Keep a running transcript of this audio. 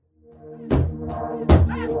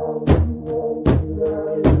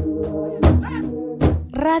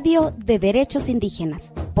radio de derechos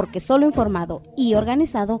indígenas, porque solo informado y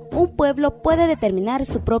organizado, un pueblo puede determinar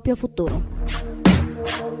su propio futuro.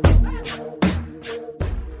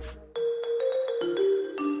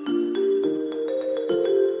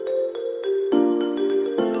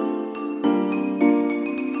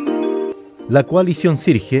 La Coalición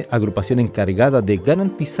SIRGE, agrupación encargada de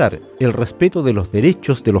garantizar el respeto de los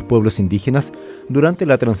derechos de los pueblos indígenas durante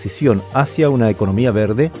la transición hacia una economía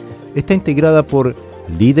verde, está integrada por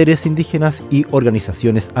líderes indígenas y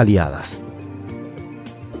organizaciones aliadas.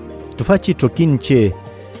 Tufachi troquinche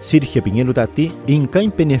SIRGE piñelutati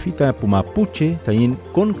incain penefita pumapuche tayin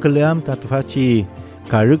con cleam ta tufachi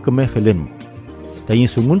karukme felem tayin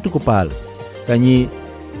sungun tukupal tayi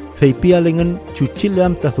feipialengan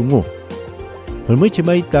chuchilam ta sungu. Pelmui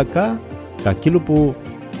mai taka kakilupu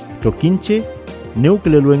troquinche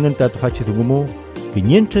neucleluengan ta tufachi tungumo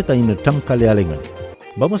piñentre tayin tamkalealengan.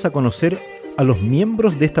 Vamos a conocer a los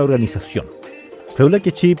miembros de esta organización. Feula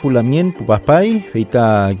kechi pulamien pupapay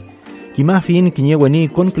feita kimafin kiñewani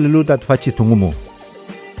con cleluta tufachi tungumo.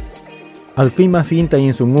 Alquimafin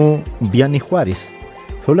tayin sungu Biani Juárez.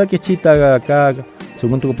 Feula kechi ta ka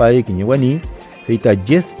sungun tukupay kiñewani feita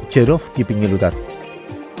Jess Cherovki piñelutat.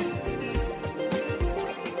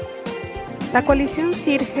 La Coalición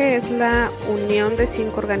SIRGE es la unión de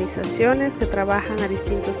 5 organizaciones que trabajan a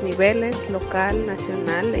distintos niveles, local,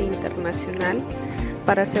 nacional e internacional,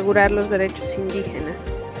 para asegurar los derechos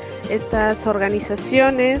indígenas. Estas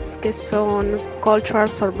organizaciones, que son Cultural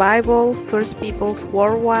Survival, First Peoples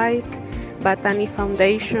Worldwide, Batani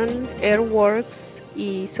Foundation, Airworks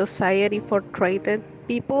y Society for Traded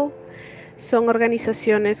People, son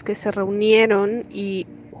organizaciones que se reunieron y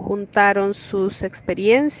juntaron sus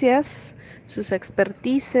experiencias, sus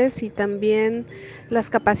expertices y también las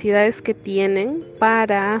capacidades que tienen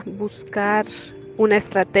para buscar una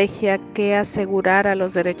estrategia que asegurara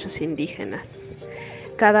los derechos indígenas.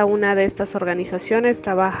 Cada una de estas organizaciones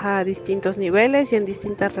trabaja a distintos niveles y en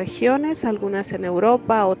distintas regiones, algunas en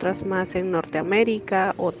Europa, otras más en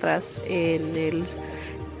Norteamérica, otras en el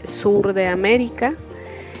sur de América.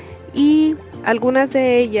 Y algunas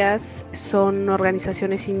de ellas son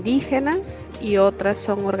organizaciones indígenas y otras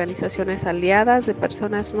son organizaciones aliadas de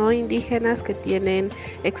personas no indígenas que tienen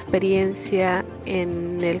experiencia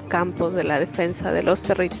en el campo de la defensa de los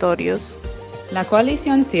territorios. La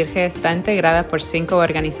Coalición SIRGE está integrada por 5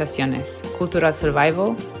 organizaciones: Cultural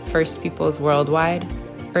Survival, First Peoples Worldwide,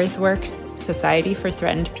 Earthworks, Society for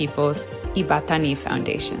Threatened Peoples y Batani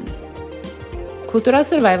Foundation. Cultural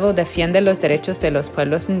Survival defiende los derechos de los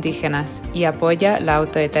pueblos indígenas y apoya la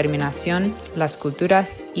autodeterminación, las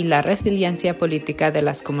culturas y la resiliencia política de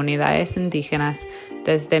las comunidades indígenas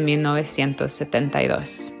desde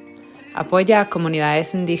 1972. Apoya a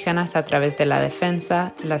comunidades indígenas a través de la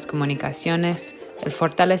defensa, las comunicaciones, el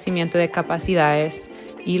fortalecimiento de capacidades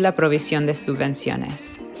y la provisión de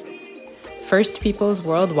subvenciones. First Peoples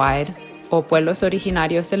Worldwide, o Pueblos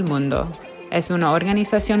Originarios del Mundo, es una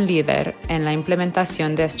organización líder en la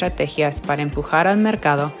implementación de estrategias para empujar al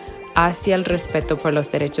mercado hacia el respeto por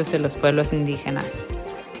los derechos de los pueblos indígenas.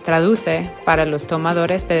 Traduce para los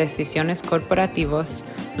tomadores de decisiones corporativos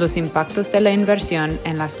los impactos de la inversión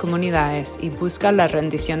en las comunidades y busca la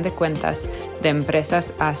rendición de cuentas de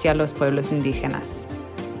empresas hacia los pueblos indígenas.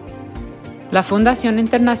 La Fundación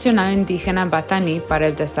Internacional Indígena Batani para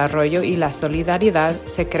el Desarrollo y la Solidaridad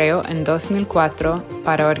se creó en 2004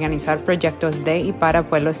 para organizar proyectos de y para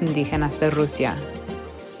pueblos indígenas de Rusia.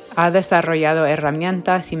 Ha desarrollado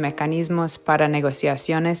herramientas y mecanismos para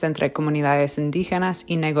negociaciones entre comunidades indígenas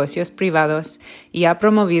y negocios privados y ha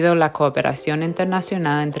promovido la cooperación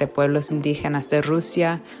internacional entre pueblos indígenas de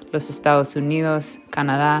Rusia, los Estados Unidos,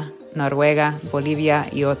 Canadá, Noruega, Bolivia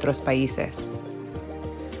y otros países.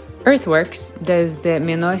 Earthworks, desde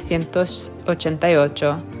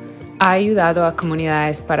 1988, ha ayudado a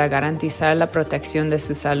comunidades para garantizar la protección de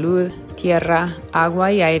su salud, tierra,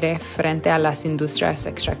 agua y aire frente a las industrias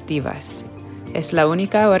extractivas. Es la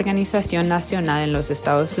única organización nacional en los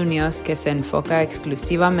Estados Unidos que se enfoca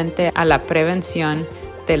exclusivamente a la prevención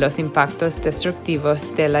de los impactos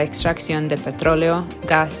destructivos de la extracción de petróleo,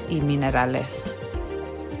 gas y minerales.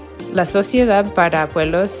 La Sociedad para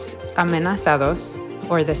Pueblos Amenazados,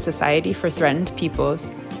 o the Society for Threatened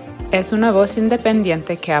Peoples, es una voz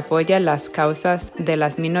independiente que apoya las causas de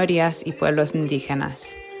las minorías y pueblos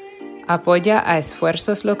indígenas. Apoya a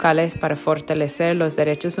esfuerzos locales para fortalecer los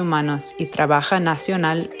derechos humanos y trabaja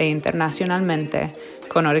nacional e internacionalmente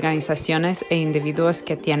con organizaciones e individuos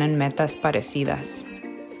que tienen metas parecidas.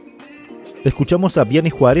 Escuchamos a Biani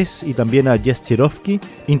Juárez y también a Jess Cherovki,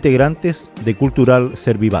 integrantes de Cultural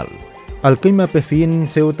Survival. Alquima pefin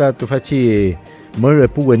seuta tufachi mer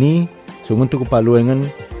puweni sungun tu paluengan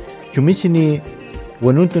chumisini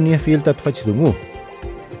wanuntunia fiel tatfachi dungu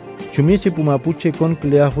chumisi pumapuche kon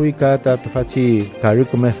klea hui ka tatfachi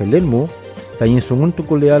karikome felenmu tayin sungun tu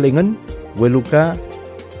kulea lengan weluka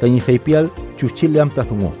tayin feipial chuchiliam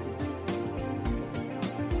tatungu.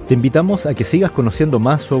 Te invitamos a que sigas conociendo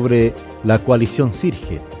más sobre la Coalición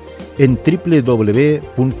SIRGE en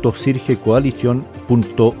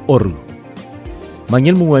www.sirgecoalition.org.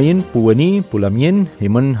 Mañel muayin puweni pulamien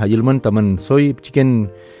iman hayilman taman soy chicken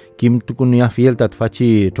kim tukunia fiel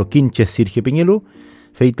tatfachi trokinche SIRGE pingelu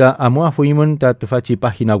feita amua fuiman tatfachi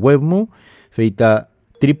página web mu feita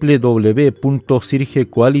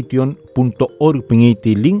www.sirgecoalition.org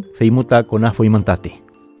pingiti link feimuta kona fuimantate.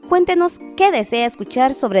 Cuéntenos qué desea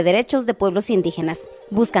escuchar sobre derechos de pueblos indígenas.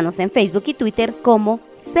 Búscanos en Facebook y Twitter como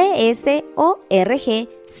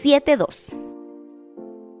CSORG72.